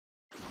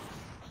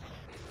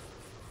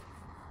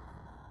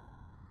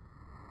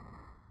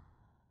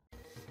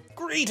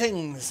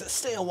Greetings!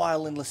 Stay a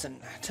while and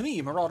listen to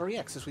me,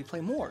 MarauderEX, as we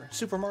play more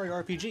Super Mario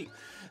RPG.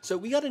 So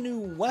we got a new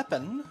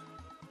weapon,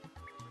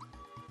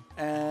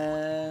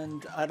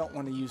 and I don't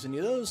want to use any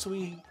of those, so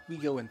we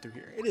go in through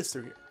here. It is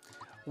through here.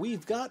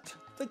 We've got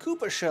the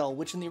Koopa shell,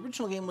 which in the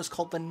original game was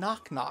called the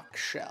Knock Knock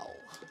shell.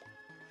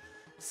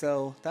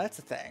 So that's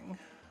a thing.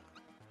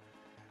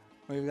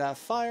 We've got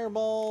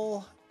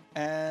Fireball,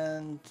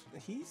 and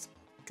he's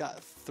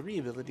got 3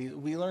 abilities.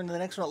 We learned the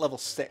next one at level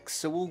 6,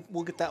 so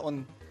we'll get that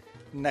one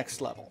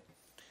next level.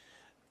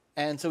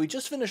 And so we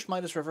just finished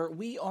Midas River.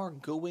 We are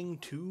going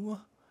to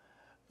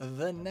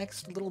the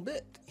next little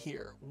bit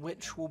here,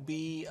 which will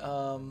be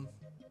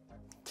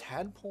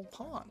Tadpole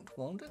Pond,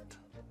 won't it?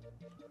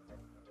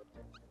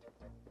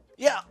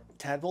 Yeah,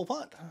 Tadpole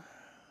Pond.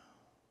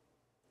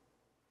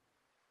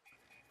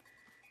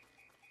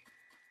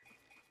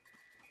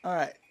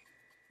 Alright,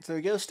 so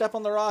we go step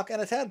on the rock and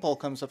a tadpole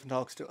comes up and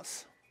talks to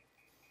us.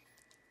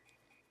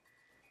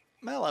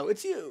 Mallow,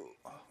 it's you.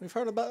 We've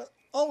heard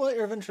all about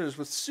your adventures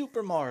with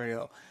Super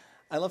Mario.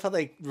 I love how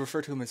they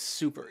refer to him as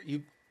Super.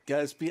 You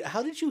guys,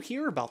 how did you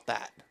hear about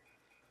that?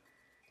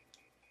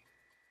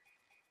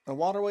 The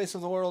waterways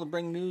of the world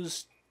bring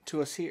news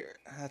to us here.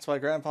 That's why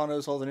Grandpa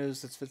knows all the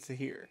news that's fit to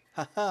hear.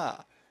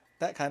 Haha,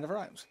 that kind of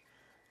rhymes.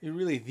 You're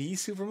really the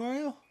Super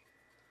Mario?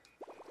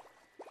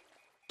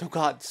 Oh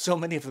god, so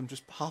many of them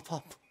just pop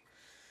up.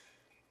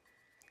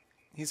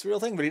 He's the real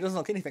thing, but he doesn't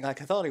look anything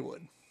like I thought he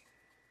would.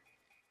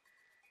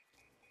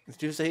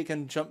 Did you say he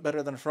can jump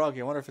better than a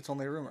froggy? I wonder if it's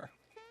only a rumor.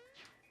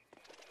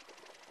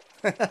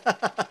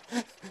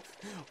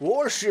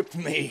 Worship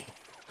me!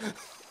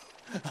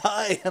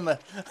 I'm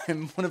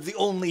one of the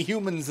only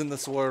humans in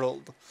this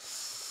world.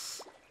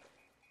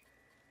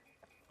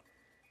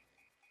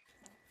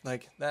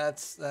 Like,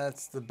 that's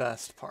the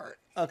best part.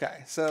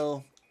 Okay,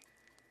 so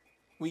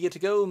we get to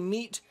go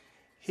meet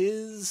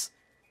his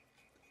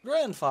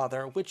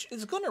grandfather, which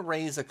is going to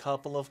raise a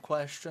couple of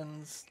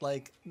questions.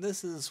 Like,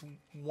 this is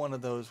one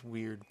of those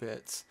weird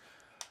bits.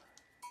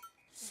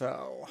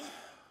 So,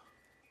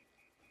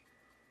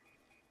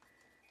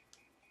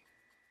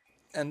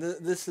 and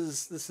this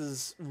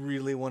is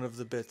really one of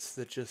the bits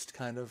that just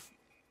kind of,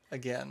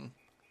 again,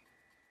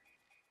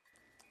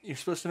 you're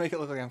supposed to make it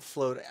look like I'm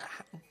floating.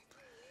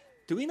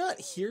 Do we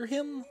not hear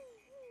him?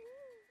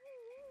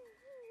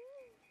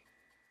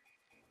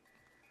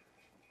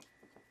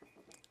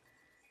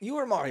 You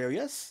are Mario,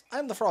 yes? I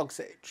am the Frog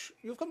Sage.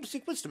 You have come to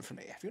seek wisdom from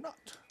me, have you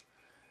not?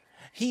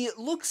 He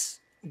looks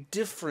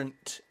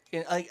different,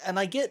 and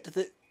I get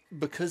that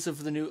because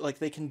of the new, like,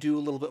 they can do a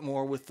little bit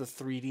more with the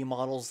 3D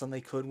models than they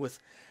could with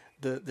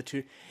the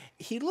 2D.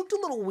 He looked a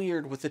little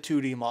weird with the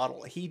 2D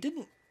model. He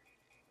didn't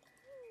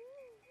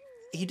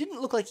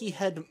look like he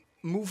had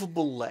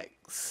movable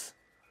legs.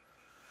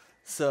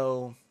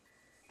 So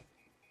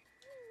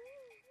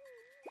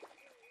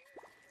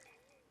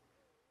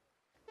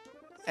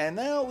and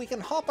now we can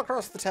hop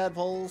across the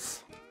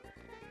tadpoles.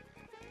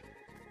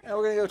 And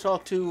we're going to go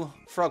talk to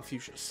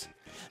Frogfucius.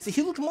 See,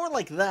 he looked more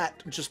like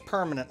that, just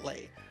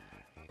permanently.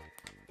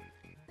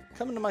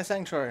 Come into my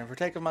sanctuary and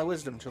partake of my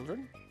wisdom,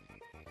 children.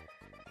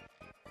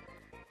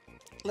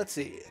 Let's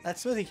see. That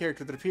Smithy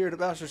character that appeared at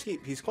Bowser's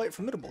Keep. He's quite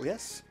formidable,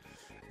 yes?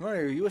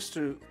 Mario, you wish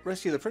to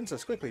rescue the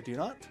princess quickly, do you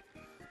not?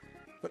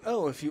 But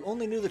oh, if you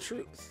only knew the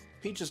truth.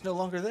 Peach is no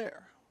longer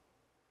there.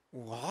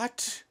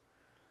 What?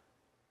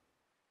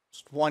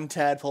 Just one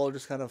tadpole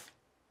just kind of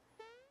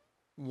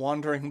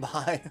wandering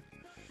by.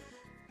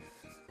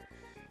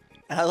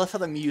 And I love how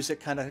the music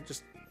kind of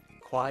just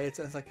quiets.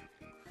 And it's like,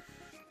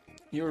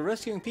 you were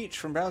rescuing Peach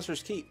from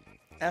Bowser's Keep.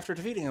 After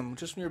defeating him,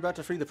 just when you were about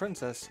to free the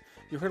princess,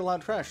 you heard a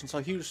loud crash and saw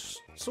a huge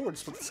sword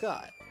split the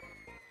sky.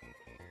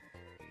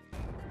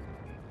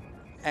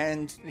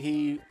 And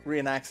he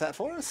reenacts that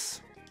for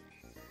us.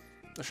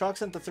 The shock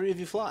sent the 3 of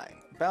you flying.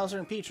 Bowser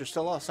and Peach are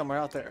still lost somewhere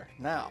out there,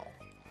 now.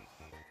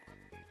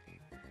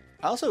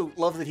 I also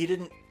love that he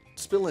didn't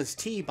spill his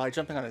tea by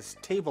jumping on his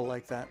table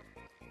like that.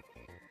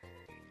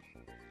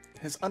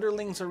 His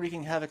underlings are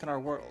wreaking havoc in our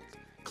world.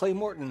 Clay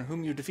Morton,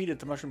 whom you defeated at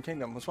the Mushroom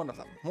Kingdom, was one of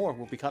them. More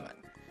will be coming.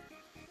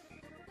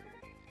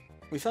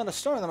 We found a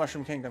star in the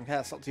Mushroom Kingdom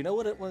castle. Do you know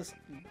what it was?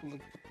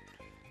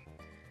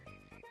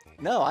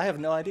 No, I have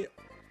no idea.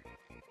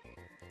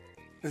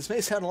 This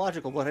may sound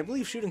illogical, but I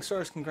believe shooting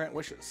stars can grant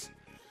wishes.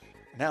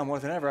 Now, more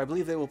than ever, I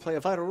believe they will play a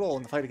vital role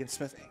in the fight against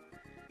Smithy.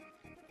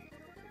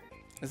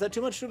 Is that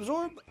too much to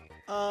absorb?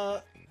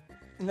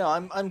 No,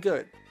 I'm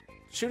good.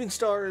 Shooting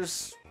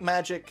stars,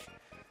 magic,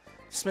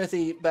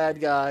 Smithy, bad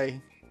guy,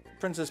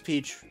 Princess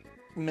Peach,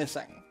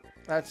 missing.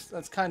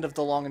 That's kind of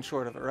the long and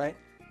short of it, right?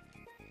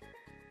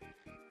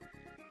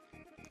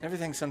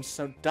 Everything sounds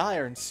so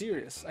dire and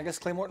serious. I guess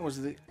Clay Morton was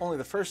only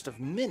the first of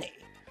many.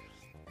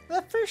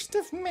 The first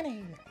of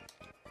many!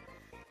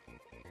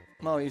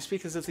 Mo, you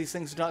speak as if these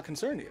things do not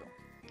concern you.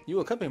 You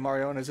accompany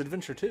Mario on his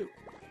adventure, too.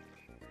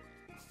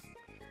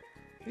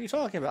 What are you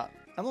talking about?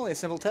 I'm only a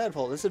simple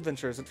tadpole. This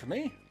adventure isn't for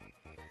me.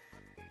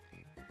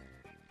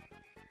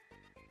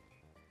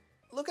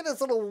 Look at his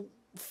little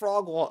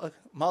frog walk.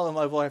 Malo,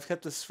 my boy, I've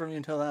kept this from you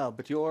until now,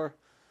 but you're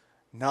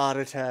Not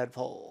a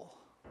tadpole.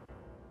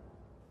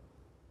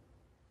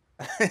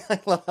 I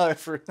love how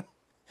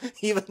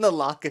even the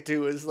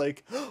Lakitu is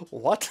like,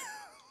 what?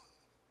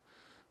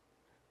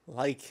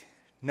 Like,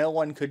 no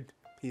one could...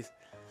 I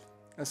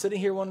was sitting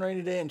here one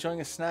rainy day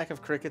enjoying a snack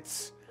of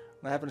crickets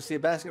when I happened to see a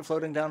basket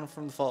floating down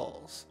from the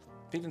falls.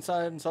 Peeped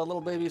inside and saw a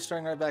little baby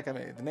staring right back at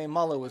me. The name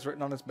Malo was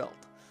written on his belt.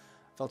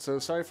 I felt so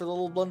sorry for the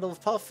little bundle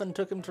of puff and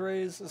took him to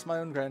raise as my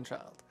own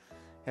grandchild.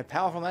 He had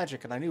powerful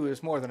magic, and I knew he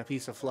was more than a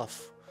piece of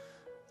fluff.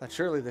 That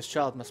surely this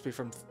child must be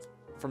from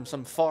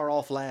some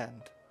far-off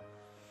land.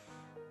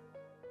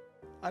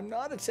 I'm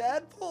not a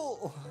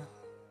tadpole.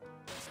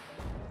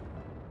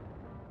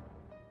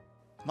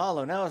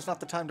 Malo, now is not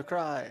the time to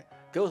cry.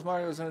 Go with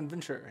Mario as an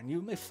adventure, and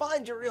you may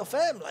find your real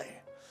family.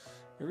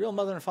 Your real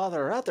mother and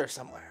father are out there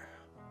somewhere.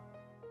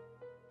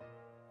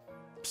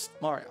 Psst,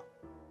 Mario.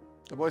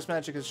 The boy's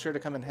magic is sure to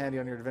come in handy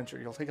on your adventure.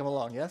 You'll take him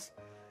along, yes?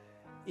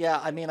 Yeah,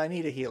 I mean, I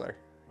need a healer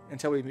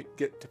until we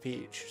get to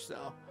Peach,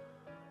 so...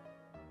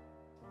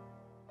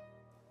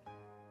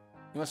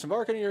 You must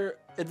embark on your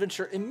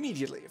adventure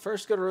immediately.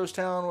 First, go to Rose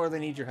Town, where they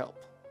need your help.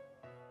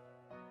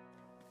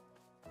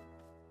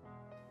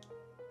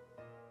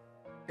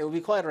 It will be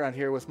quiet around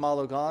here with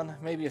Malo gone.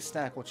 Maybe a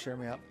snack will cheer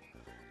me up.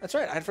 That's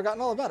right, I'd forgotten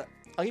all about it.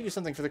 I'll give you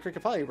something for the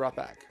cricket pie you brought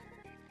back.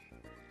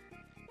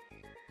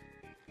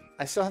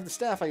 I still have the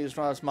staff I used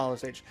when I was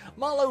Malo's age.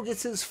 Malo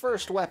gets his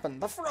first weapon,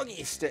 the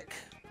Froggy Stick.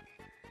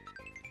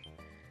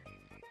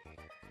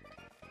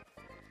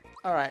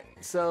 Alright,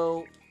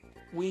 so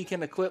we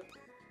can equip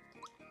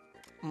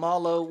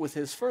Malo with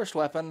his first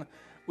weapon,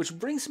 which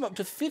brings him up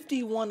to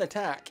 51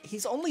 attack.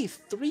 He's only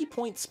 3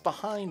 points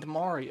behind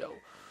Mario.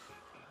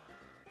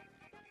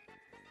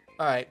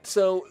 Alright,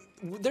 so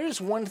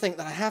there's one thing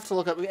that I have to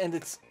look up, and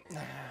it's...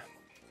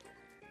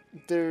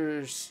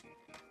 There's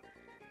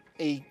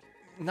a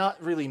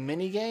not really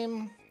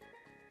mini-game,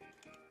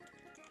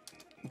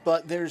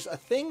 but there's a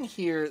thing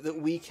here that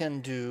we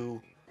can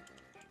do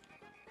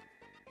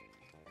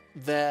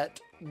that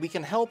we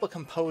can help a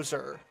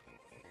composer.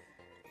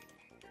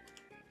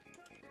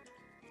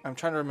 I'm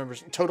trying to remember.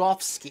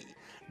 Todovsky.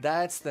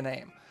 That's the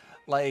name.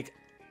 Like,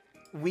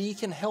 we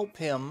can help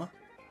him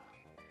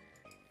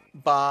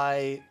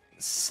by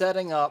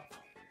setting up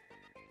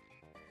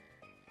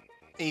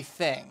a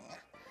thing.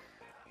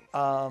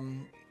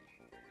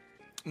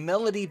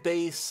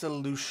 Melody-based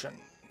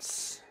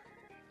solutions.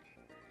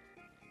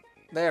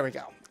 There we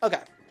go.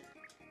 Okay.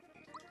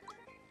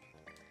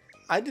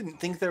 I didn't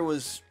think there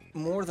was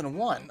more than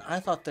one. I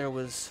thought there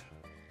was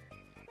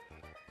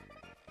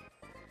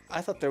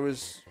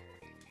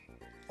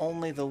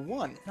only the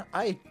one.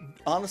 I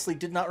honestly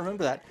did not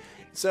remember that.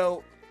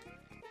 So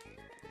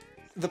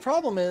the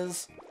problem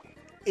is,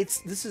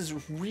 this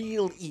is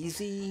real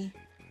easy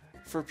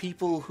for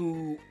people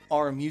who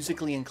are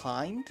musically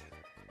inclined.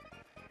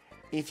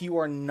 If you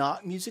are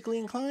not musically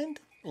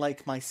inclined,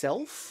 like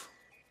myself,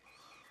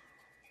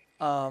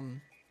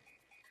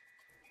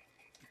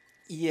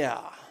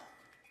 yeah.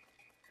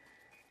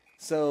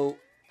 So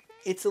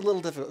it's a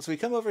little difficult. So we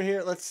come over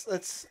here.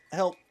 Let's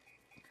help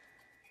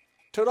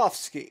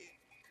Todovsky.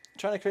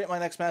 Trying to create my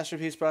next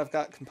masterpiece, but I've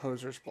got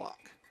composer's block.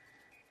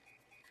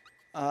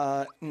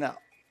 No.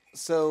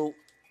 So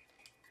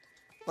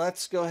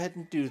let's go ahead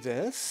and do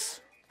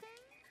this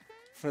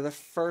for the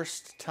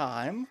first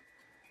time.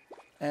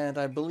 And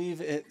I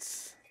believe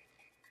it's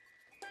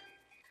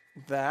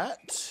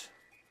that.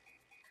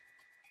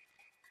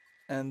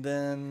 And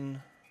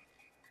then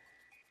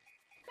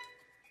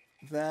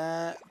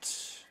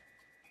that.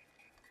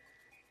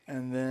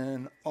 And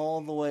then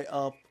all the way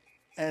up.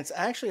 And it's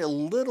actually a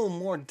little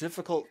more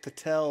difficult to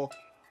tell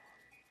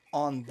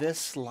on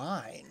this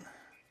line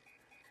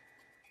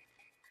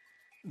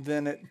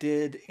than it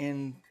did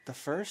in the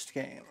first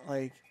game.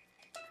 Like,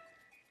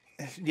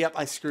 yep,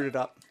 I screwed it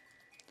up.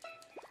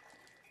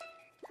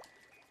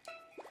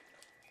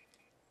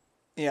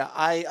 Yeah,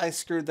 I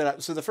screwed that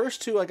up. So the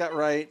first two I got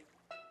right.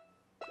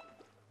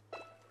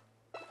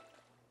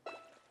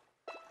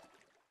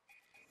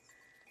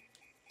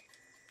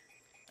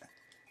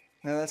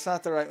 No, that's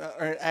not the right...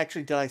 Or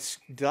actually,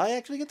 did I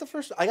actually get the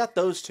first? I got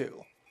those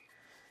two.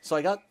 So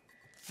I got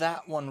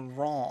that one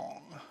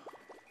wrong.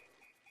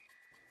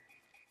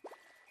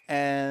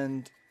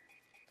 And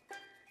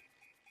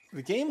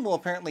the game will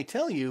apparently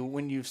tell you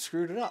when you've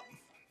screwed it up.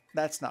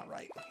 That's not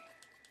right.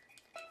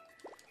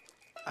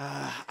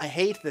 I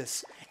hate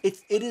this. It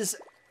is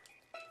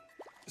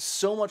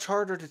so much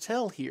harder to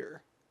tell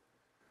here.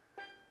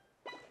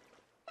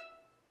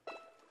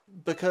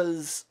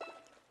 Because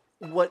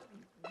what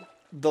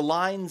the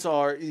lines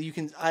are,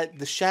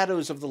 the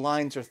shadows of the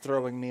lines are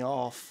throwing me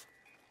off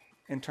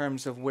in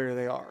terms of where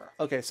they are.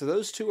 Okay, so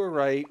those two are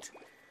right.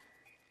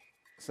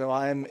 So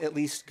I'm at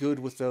least good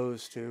with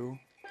those two.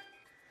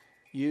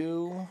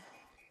 You.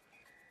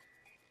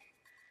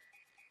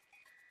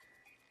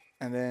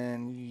 And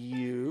then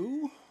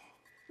you.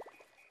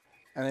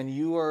 And then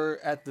you are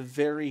at the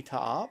very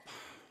top.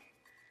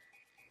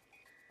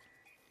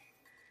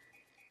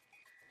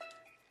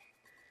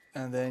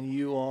 And then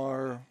you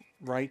are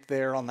right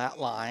there on that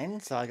line,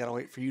 so I gotta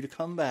wait for you to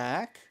come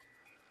back.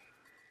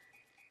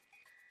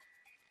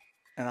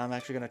 And I'm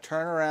actually gonna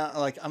turn around,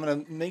 like, I'm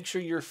gonna make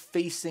sure you're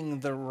facing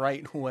the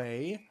right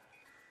way.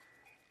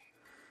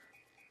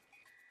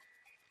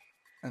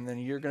 And then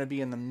you're gonna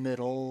be in the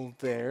middle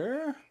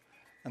there.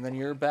 And then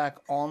you're back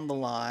on the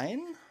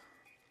line.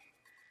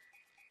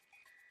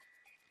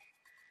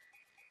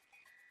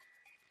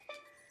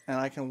 And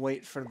I can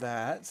wait for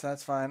that, so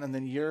that's fine. And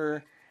then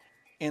you're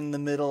in the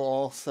middle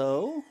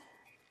also.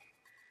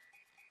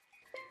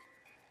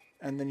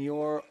 And then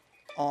you're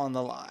on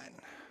the line.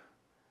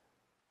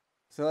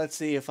 So let's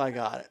see if I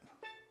got it.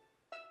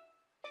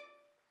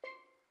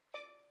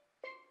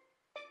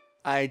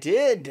 I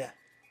did!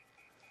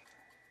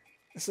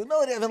 This is the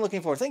melody I've been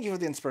looking for. Thank you for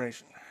the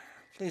inspiration.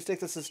 Please take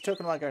this as a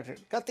token of my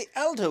gratitude. Got the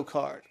alto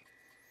card.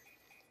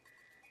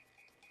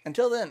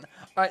 Until then.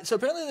 Alright, so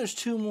apparently there's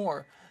 2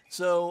 more.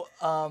 So,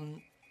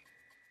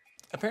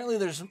 apparently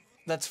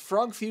that's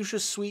Frog Fuchsia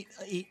Suite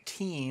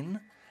 18,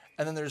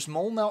 and then there's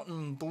Mole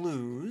Mountain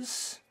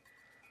Blues.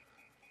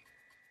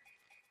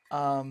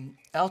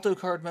 Alto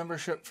card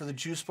membership for the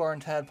Juice Bar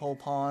and Tadpole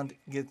Pond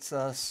gets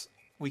us,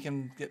 we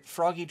can get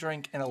Froggy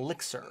Drink and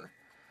Elixir.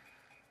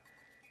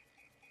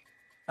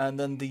 And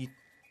then the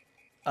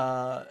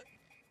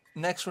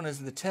next one is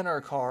the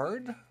Tenor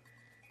card,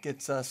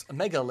 gets us a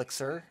Mega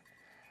Elixir.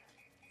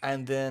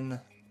 And then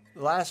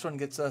the last one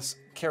gets us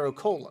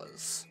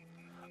Caracolas.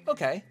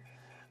 Okay.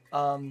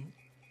 And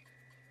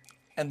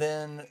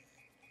then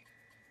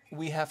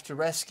we have to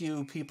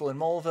rescue people in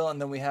Moleville,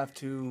 and then we have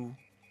to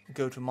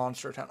go to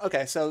Monster Town.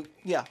 Okay, so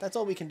yeah, that's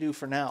all we can do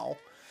for now.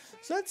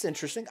 So that's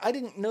interesting. I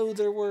didn't know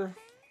there were...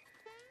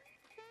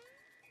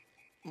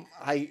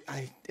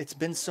 It's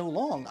been so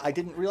long. I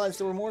didn't realize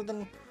there were more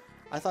than...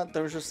 I thought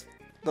there was just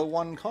the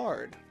one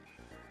card.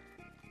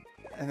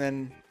 And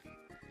then...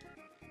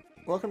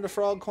 Welcome to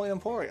Frog Coin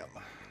Emporium.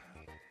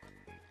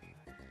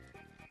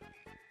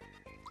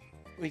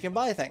 We can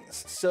buy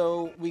things.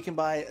 So we can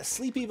buy a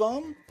Sleepy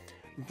Bomb,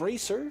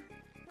 Bracer,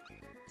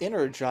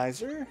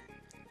 Energizer,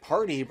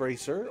 Party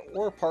Bracer,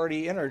 or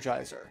Party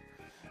Energizer.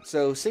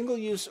 So single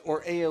use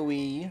or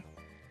AoE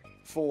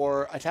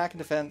for attack and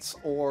defense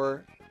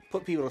or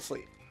put people to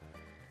sleep.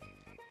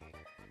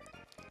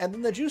 And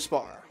then the Juice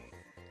Bar.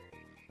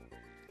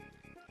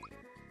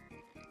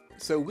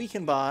 So we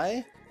can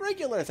buy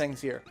regular things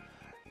here.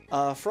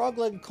 Frog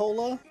Leg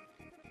Cola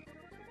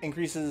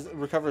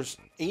recovers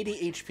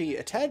 80 HP.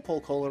 A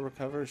Tadpole Cola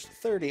recovers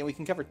 30, and we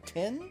can cover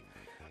 10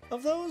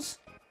 of those.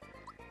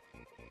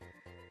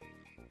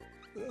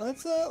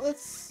 Let's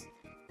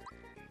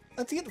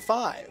get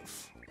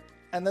 5.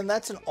 And then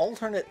that's an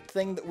alternate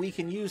thing that we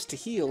can use to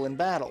heal in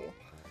battle,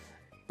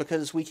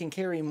 because we can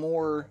carry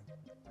more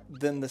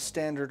than the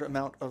standard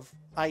amount of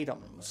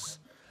items.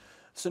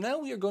 So now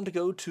we are going to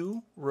go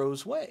to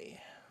Rose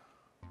Way.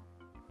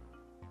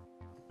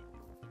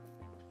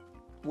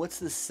 What's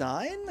the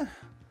sign?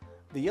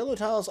 The yellow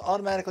tiles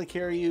automatically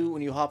carry you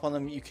when you hop on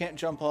them. You can't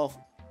jump off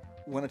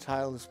when a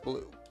tile is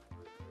blue.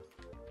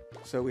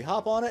 So we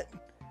hop on it.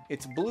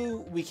 It's blue.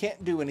 We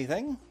can't do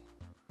anything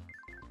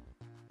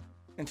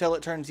until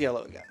it turns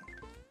yellow again.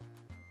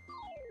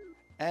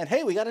 And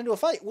hey, we got into a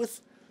fight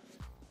with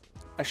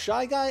a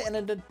Shy Guy and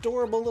an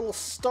adorable little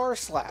Star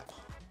Slap.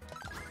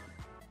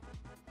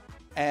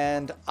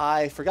 And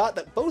I forgot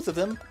that both of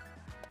them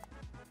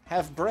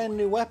have brand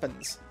new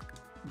weapons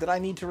that I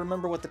need to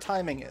remember what the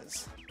timing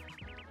is.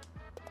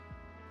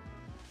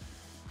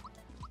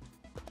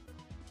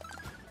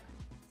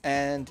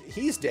 And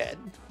he's dead.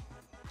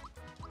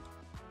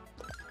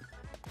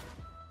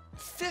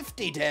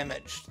 50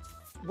 damage.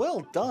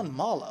 Well done,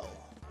 Malo.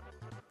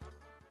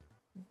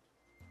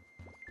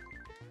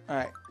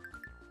 Alright.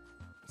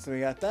 So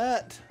we got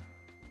that.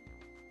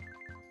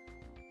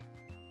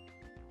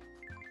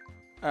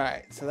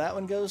 Alright, so that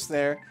one goes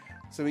there.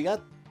 So we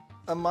got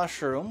a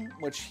mushroom,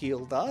 which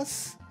healed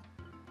us.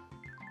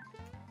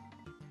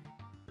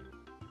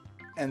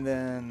 And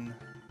then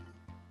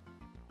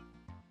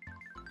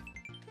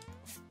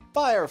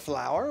Fire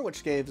Flower,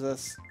 which gives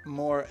us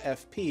more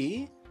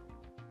FP.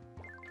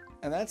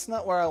 And that's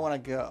not where I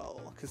want to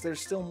go, because there's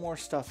still more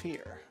stuff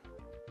here.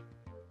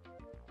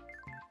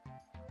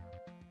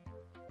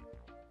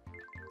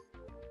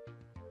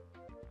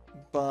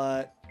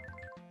 But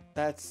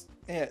that's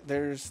it.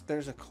 There's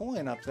a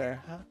coin up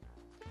there. Huh?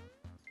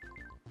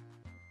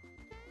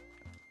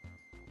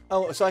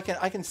 Oh, so I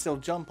can still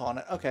jump on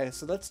it. Okay,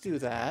 so let's do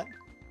that.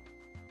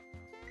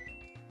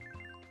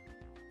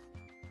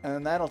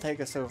 And that'll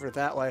take us over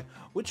that way.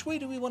 Which way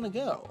do we want to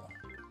go?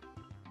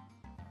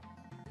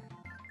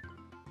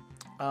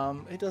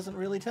 It doesn't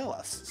really tell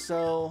us.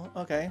 So,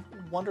 okay,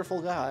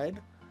 wonderful guide.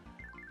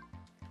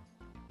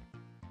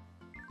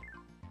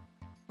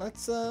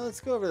 Let's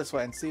go over this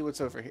way and see what's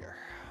over here.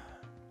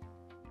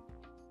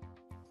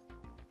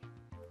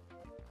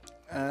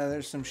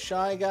 There's some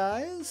Shy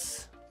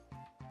Guys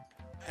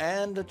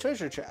and a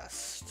treasure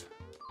chest.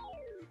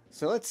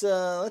 So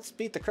let's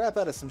beat the crap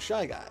out of some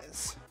Shy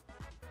Guys.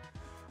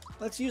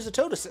 Let's use a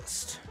Toad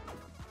Assist.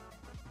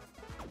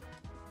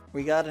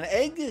 We got an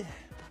egg.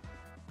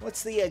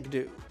 What's the egg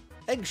do?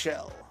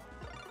 Eggshell.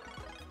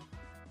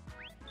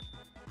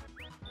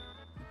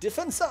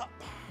 Defense up.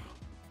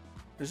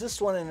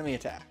 Resist one enemy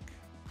attack.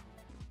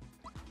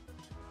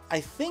 I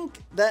think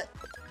that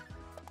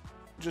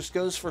just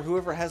goes for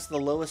whoever has the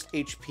lowest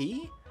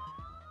HP.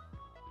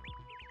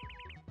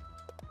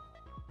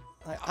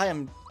 I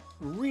am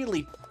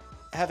really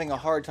having a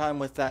hard time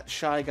with that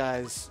Shy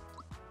Guy's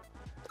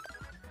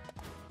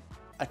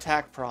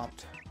attack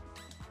prompt.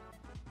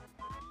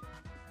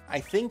 I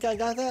think I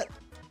got that?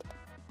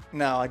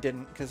 No, I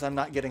didn't, because I'm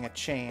not getting a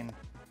chain.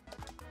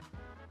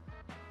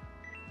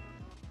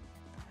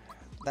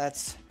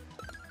 That's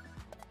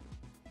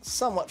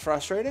somewhat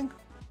frustrating.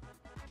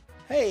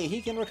 Hey,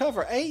 he can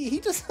recover. Hey, he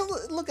just...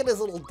 look at his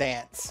little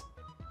dance.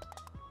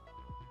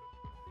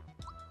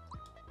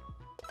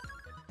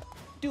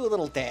 Do a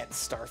little dance,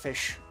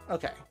 Starfish.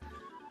 Okay.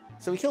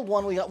 So we killed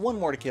one. We got one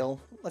more to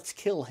kill. Let's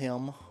kill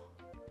him.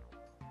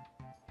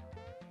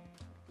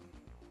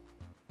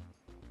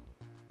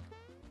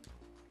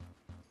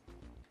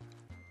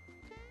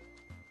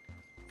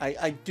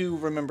 I do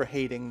remember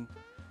hating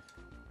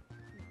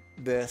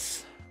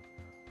this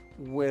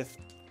with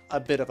a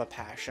bit of a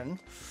passion.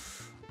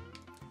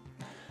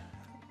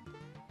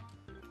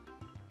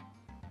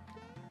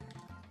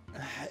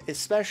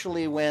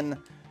 Especially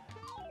when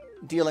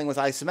dealing with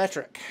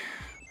isometric.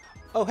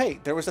 Oh, hey,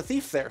 there was a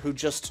thief there who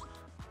just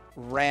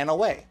ran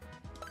away.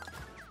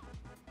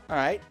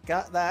 Alright,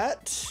 got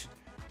that.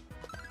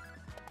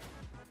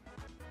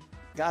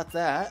 Got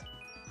that.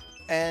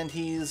 And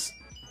he's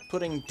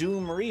putting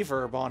Doom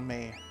Reverb on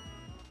me.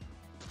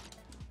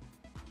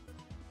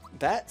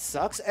 That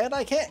sucks, and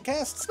I can't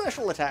cast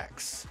special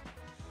attacks.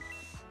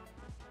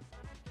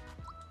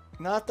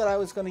 Not that I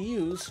was going to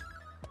use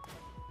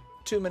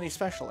too many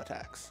special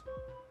attacks.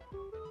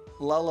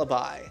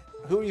 Lullaby.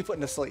 Who are you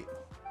putting to sleep?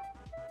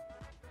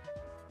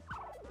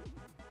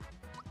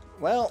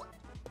 Well,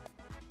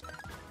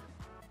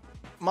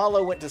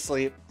 Malo went to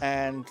sleep,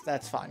 and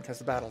that's fine, because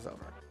the battle's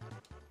over.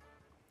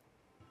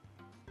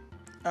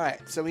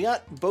 Alright, so we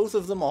got both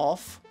of them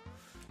off,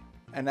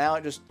 and now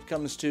it just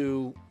comes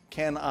to,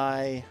 can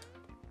I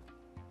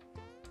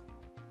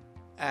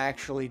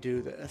actually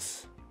do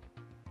this?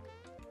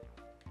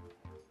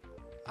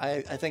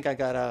 I think I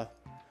gotta...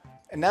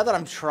 And now that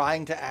I'm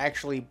trying to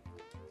actually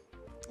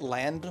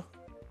land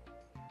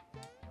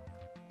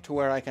to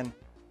where I can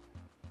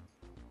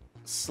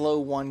slow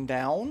one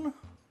down.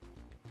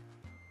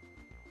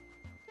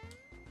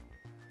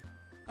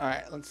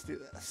 Alright, let's do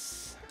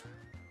this.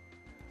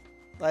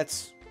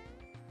 Let's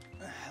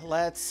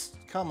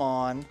come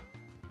on.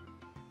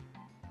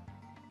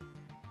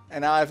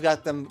 And now I've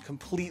got them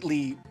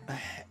completely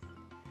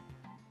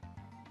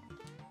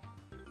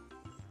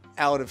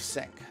out of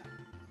sync.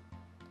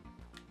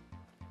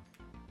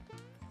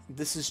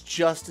 This is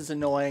just as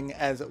annoying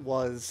as it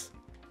was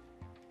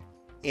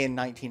in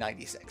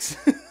 1996.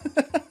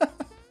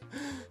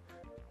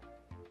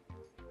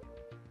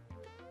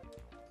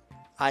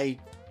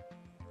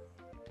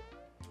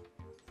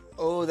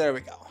 Oh, there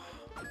we go.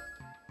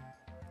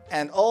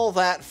 And all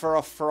that for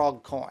a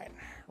frog coin.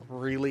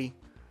 Really?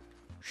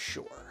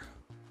 Sure.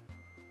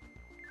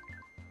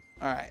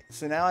 Alright,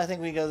 so now I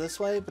think we go this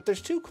way, but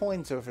there's 2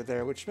 coins over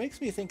there, which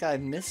makes me think I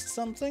missed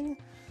something.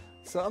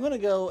 So I'm going to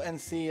go and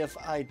see if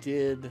I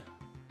did,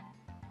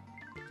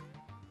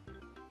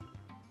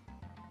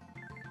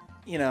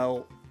 you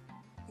know,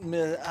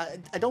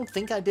 I don't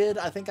think I did.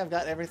 I think I've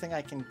got everything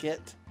I can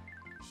get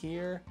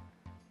here.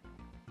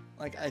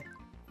 Like, I'm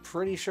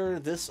pretty sure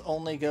this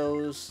only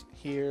goes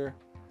here.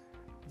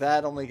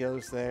 That only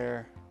goes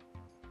there.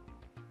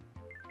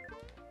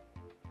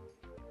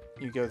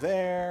 You go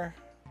there.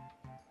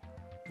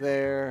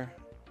 There.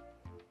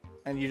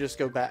 And you just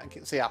go back.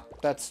 So yeah,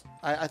 that's...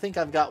 I think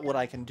I've got what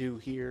I can do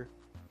here.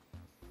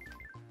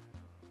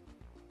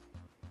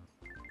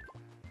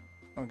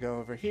 I'll go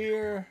over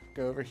here.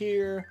 Go over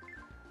here.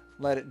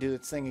 Let it do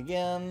its thing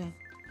again.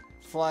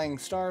 Flying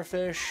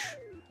starfish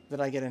that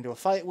I get into a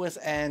fight with.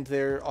 And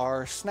there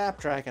are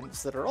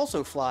snapdragons that are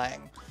also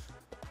flying.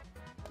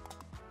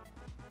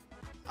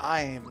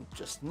 I am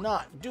just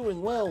not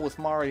doing well with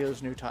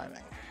Mario's new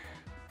timing.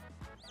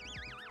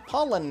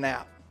 Pollen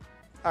nap.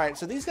 Alright,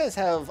 so these guys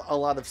have a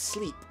lot of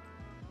sleep.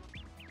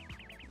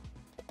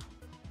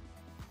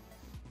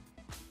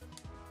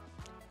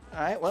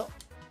 Alright, well,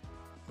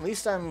 at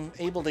least I'm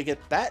able to get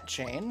that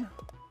chain.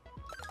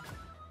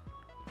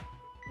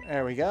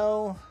 There we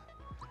go.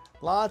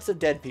 Lots of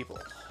dead people.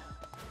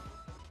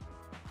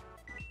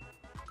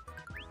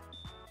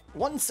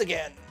 Once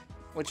again,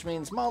 which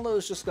means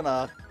Malo's just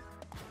gonna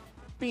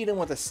beat him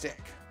with a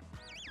stick.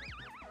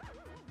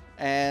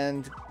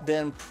 And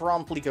then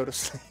promptly go to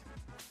sleep.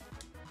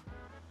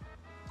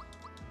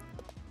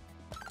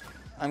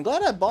 I'm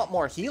glad I bought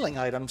more healing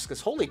items, because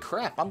holy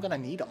crap, I'm gonna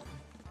need them.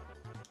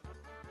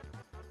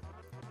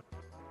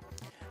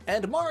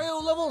 And Mario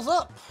levels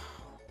up!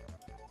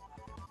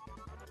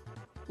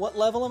 What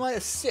level am I? A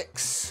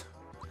 6.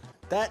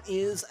 That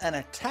is an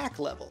attack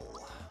level.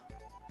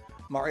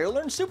 Mario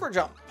learns Super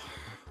Jump.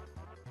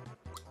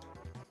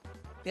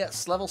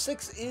 Yes, level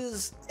 6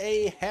 is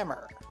a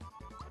hammer.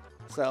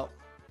 So,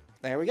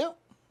 there we go.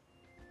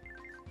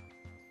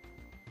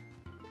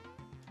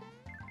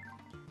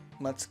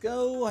 Let's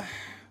go.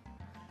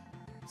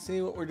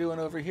 See what we're doing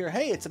over here.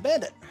 Hey, it's a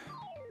bandit.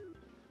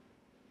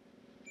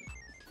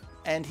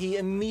 And he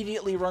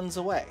immediately runs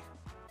away.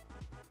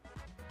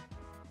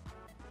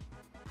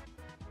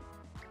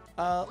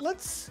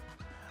 Let's...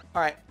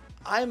 Alright,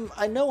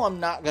 I know I'm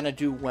not gonna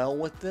do well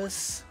with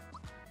this.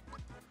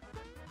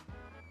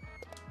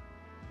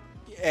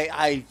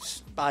 I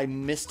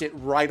missed it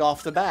right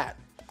off the bat.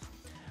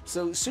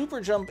 So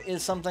super jump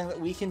is something that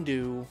we can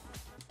do,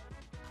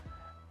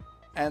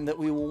 and that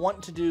we will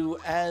want to do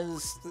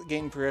as the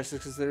game progresses,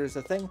 because there is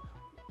a thing.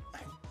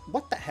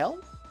 What the hell?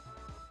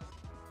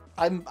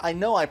 I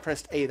know I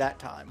pressed A that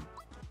time.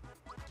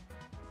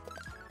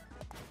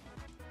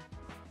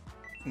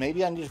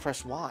 Maybe I need to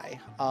press Y.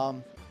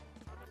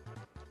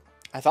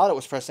 I thought it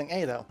was pressing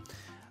A though.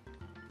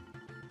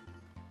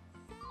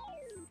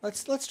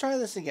 Let's try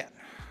this again.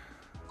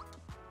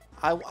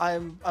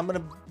 I'm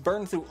gonna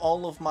burn through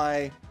all of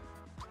my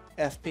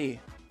FP.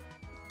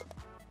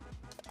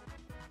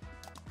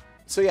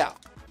 So yeah,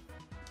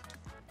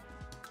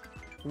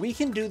 we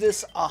can do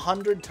this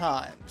 100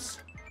 times,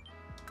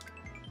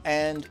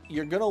 and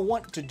you're gonna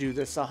want to do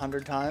this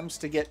 100 times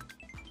to get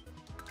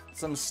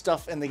some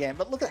stuff in the game.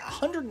 But look at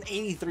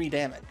 183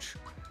 damage.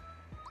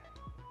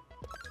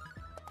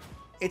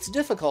 It's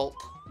difficult,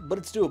 but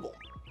it's doable.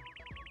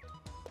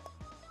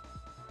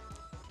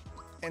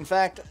 In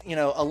fact, you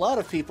know, a lot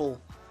of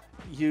people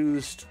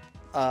used,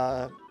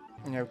 you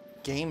know,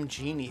 game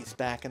genies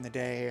back in the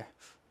day.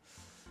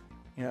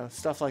 You know,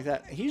 stuff like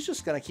that. He's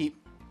just going to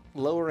keep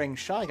lowering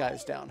Shy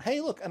Guys down.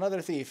 Hey, look,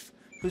 another thief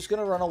who's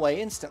going to run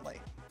away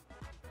instantly.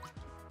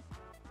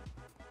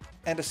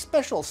 And a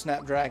special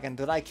Snapdragon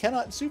that I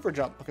cannot super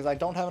jump because I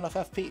don't have enough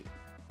FP.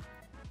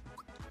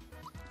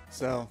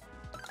 So,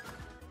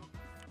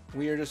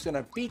 we are just going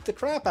to beat the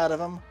crap out of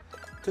him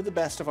to the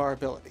best of our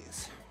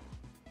abilities.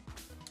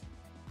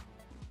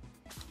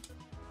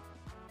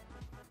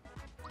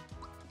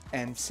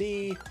 And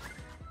see,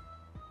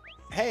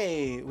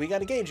 hey, we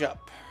got a gauge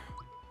up.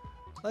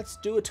 Let's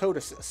do a toad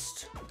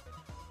assist.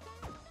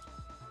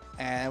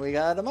 And we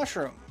got a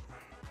mushroom.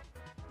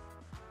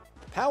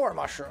 Power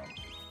mushroom.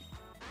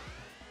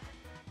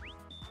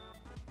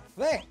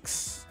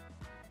 Thanks.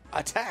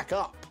 Attack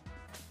up.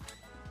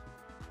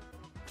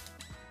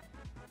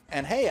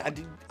 And hey,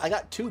 I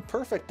got 2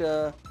 perfect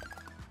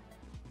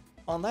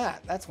on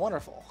that. That's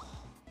wonderful.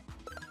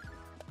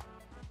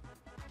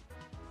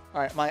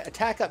 Alright, my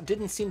attack up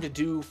didn't seem to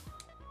do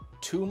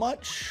too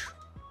much.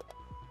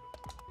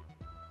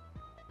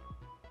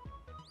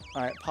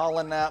 Alright,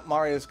 pollen nap.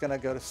 Mario's gonna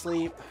go to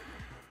sleep.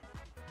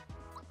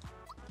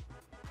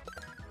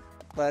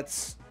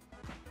 Let's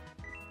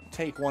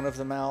take one of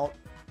them out.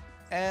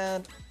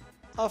 And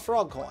a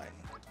frog coin.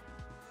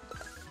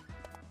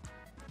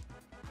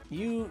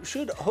 You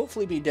should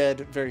hopefully be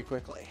dead very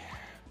quickly.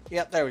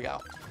 Yep, there we go.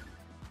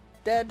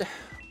 Dead.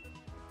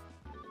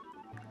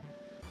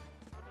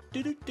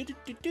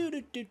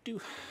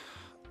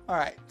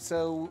 Alright,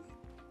 so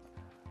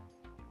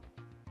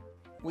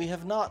we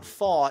have not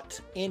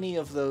fought any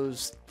of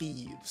those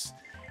thieves.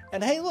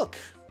 And hey, look!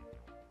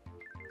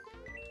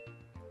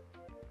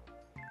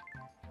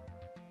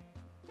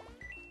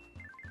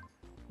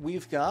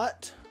 We've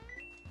got...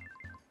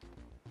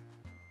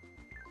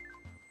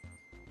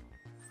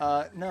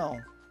 no.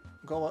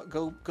 Go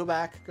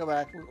back.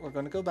 We're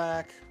going to go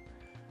back.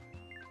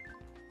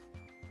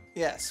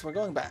 Yes, we're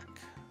going back.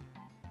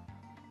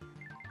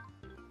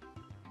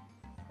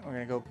 We're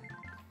going to go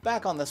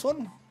back on this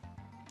one.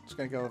 Just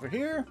going to go over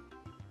here.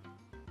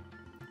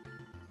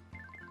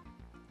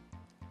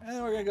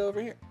 And we're going to go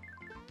over here.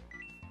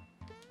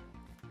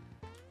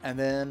 And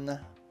then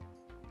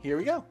here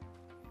we go.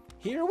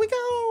 Here we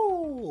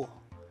go!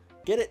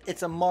 Get it?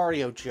 It's a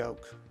Mario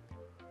joke.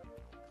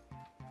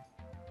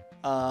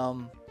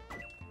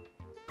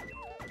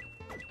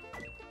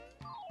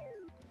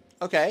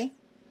 Okay.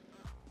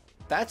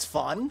 That's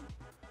fun.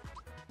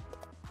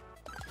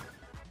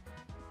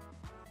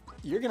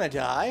 You're gonna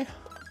die.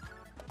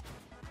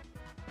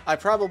 I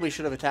probably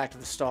should have attacked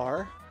the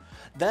star.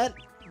 That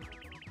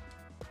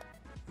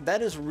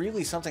is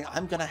really something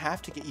I'm gonna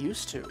have to get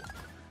used to.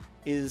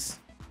 Is,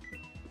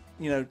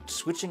 you know,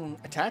 switching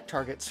attack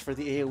targets for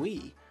the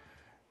AoE.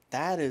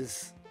 That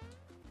is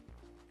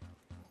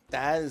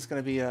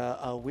gonna be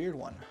a weird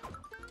one.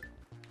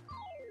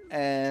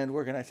 And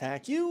we're gonna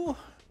attack you.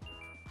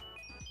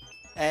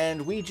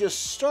 And we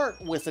just start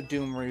with a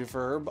Doom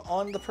Reverb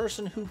on the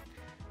person who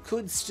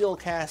could still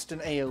cast an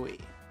AoE.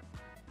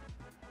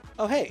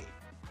 Oh hey,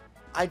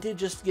 I did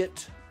just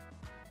get...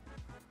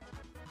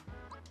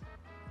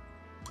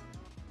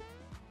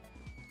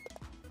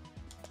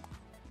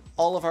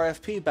 all of our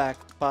FP back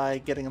by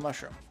getting a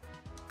mushroom.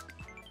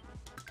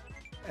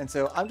 And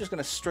so I'm just going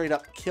to straight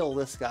up kill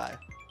this guy.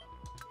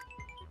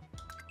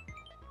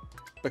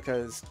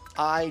 Because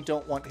I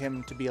don't want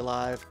him to be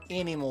alive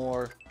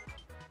anymore.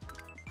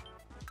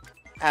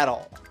 At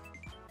all.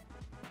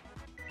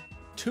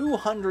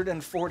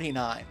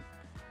 249.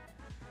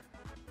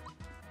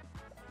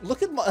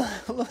 Look at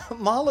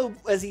Malo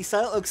as he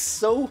silent looks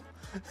so...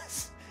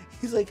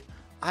 He's like,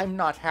 I'm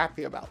not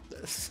happy about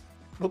this.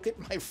 Look at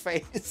my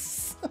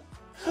face.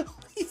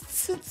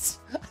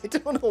 I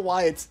don't know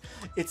why it's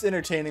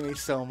entertaining me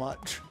so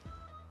much.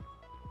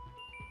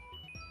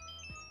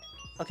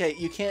 Okay,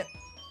 you can't...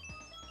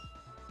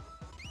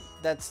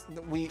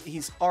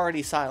 He's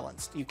already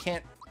silenced. You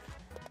can't,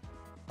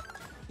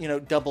 you know,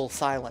 double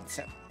silence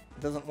him.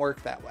 It doesn't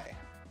work that way.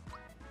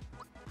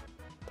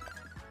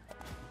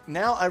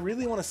 Now I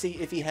really want to see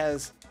if he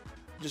has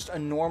just a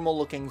normal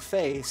looking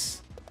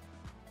face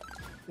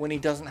when he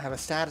doesn't have a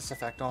status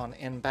effect on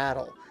in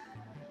battle.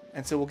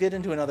 And so we'll get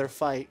into another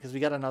fight because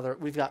we've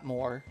got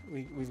more.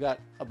 We've got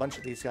a bunch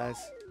of these guys.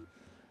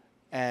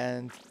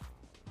 And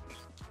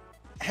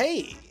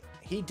hey,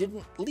 he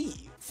didn't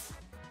leave.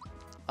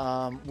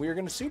 We're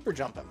going to super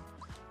jump him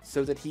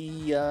so that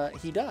he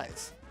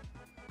dies.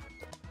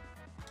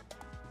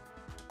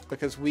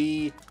 Because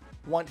we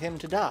want him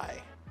to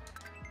die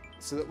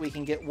so that we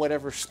can get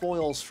whatever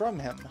spoils from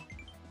him.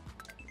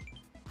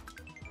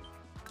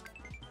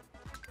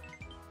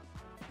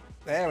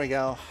 There we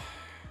go.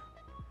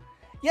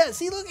 Yeah,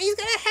 see, look, he's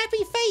got a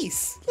happy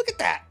face. Look at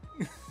that.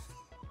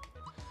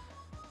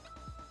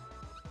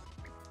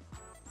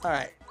 All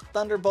right,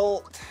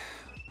 Thunderbolt.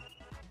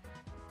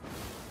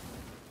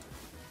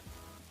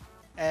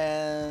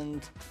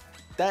 And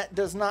that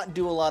does not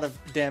do a lot of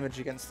damage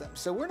against them.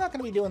 So we're not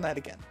going to be doing that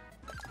again.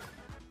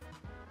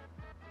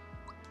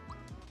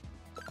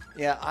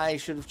 Yeah, I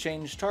should have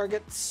changed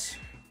targets.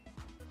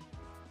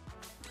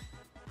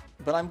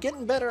 But I'm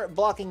getting better at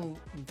blocking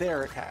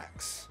their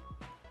attacks.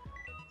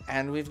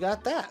 And we've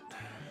got that.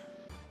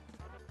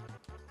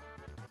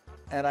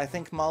 And I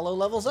think Malo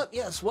levels up.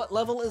 Yes, what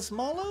level is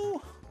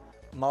Malo?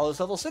 Malo's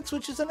level 6,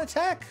 which is an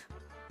attack.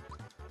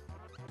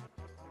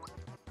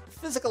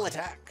 Physical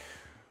attack.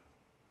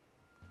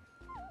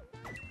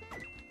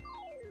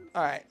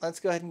 Alright, let's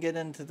go ahead and get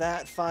into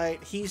that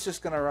fight. He's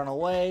just going to run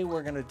away.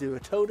 We're going to do a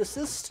Toad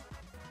Assist.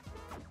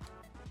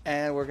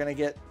 And we're going to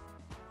get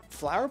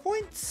flower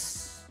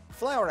points?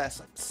 Flower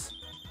essence.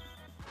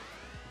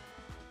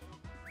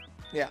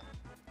 Yeah.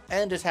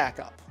 And attack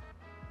up.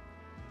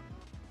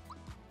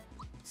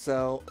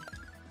 So,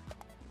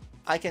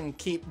 I can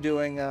keep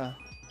doing, I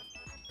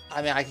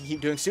can keep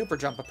doing super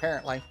jump,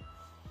 apparently.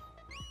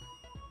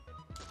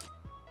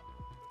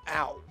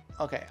 Ow.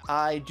 Okay,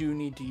 I do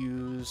need to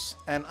use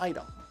an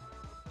item.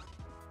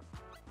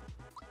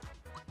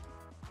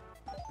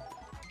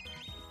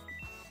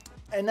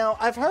 And now,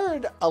 I've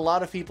heard a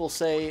lot of people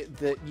say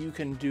that you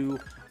can do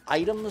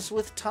items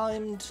with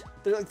timed...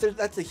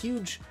 That's a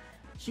huge,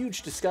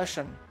 huge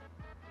discussion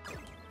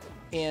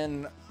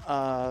in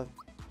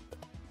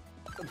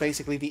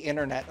basically the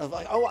internet of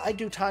like, oh, I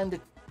do timed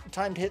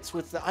hits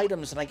with the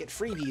items and I get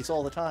freebies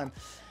all the time.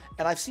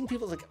 And I've seen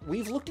people like,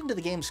 we've looked into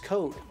the game's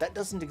code. That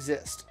doesn't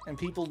exist. And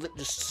people that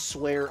just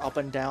swear up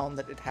and down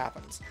that it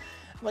happens.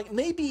 Like,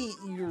 maybe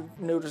you're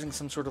noticing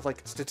some sort of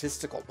like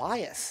statistical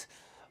bias.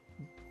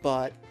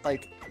 But,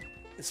 like,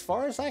 as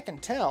far as I can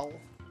tell,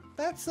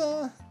 that's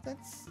not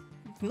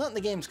in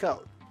the game's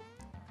code.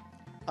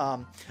 But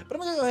I'm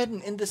going to go ahead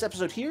and end this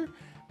episode here,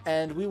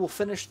 and we will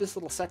finish this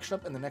little section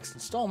up in the next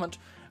installment,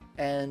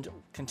 and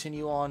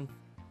continue on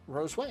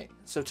Rose Way.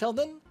 So till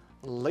then,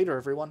 later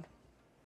everyone.